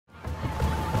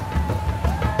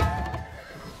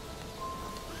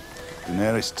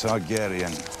Daenerys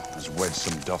Targaryen has wed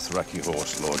some Dothraki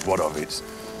horse lord. What of it?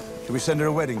 Shall we send her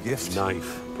a wedding gift?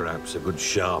 Knife, perhaps a good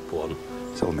sharp one.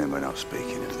 Tell me we're not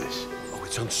speaking of this. Oh,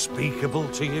 it's unspeakable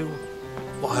to you?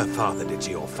 What her father did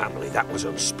to your family, that was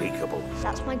unspeakable.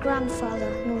 That's my grandfather,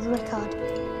 Lord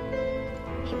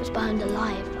Rhaegar. He was burned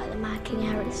alive by the Mad King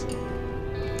Aerys.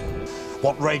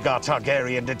 What Rhaegar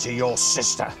Targaryen did to your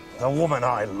sister, the woman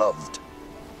I loved.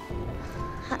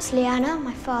 That's Lyanna,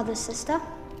 my father's sister.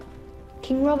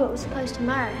 King Robert was supposed to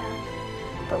marry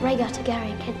her, but Rhaegar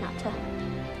Targaryen kidnapped her.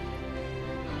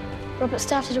 Robert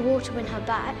started a war to win her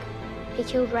back. He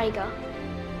killed Rhaegar,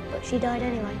 but she died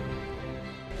anyway.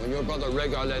 When your brother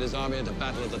Rhaegar led his army into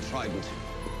battle at the Trident,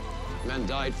 men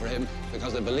died for him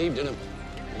because they believed in him,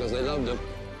 because they loved him.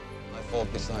 I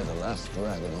fought beside the last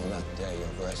dragon on that day, your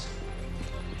grace.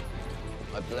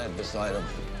 I bled beside him.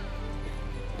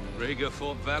 Rhaegar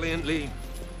fought valiantly.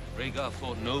 Rhaegar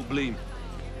fought nobly.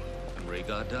 And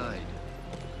Rhaegar died.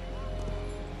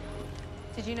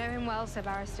 Did you know him well, Sir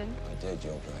Barristan? I did,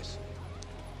 your grace.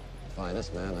 The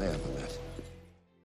finest man I ever met.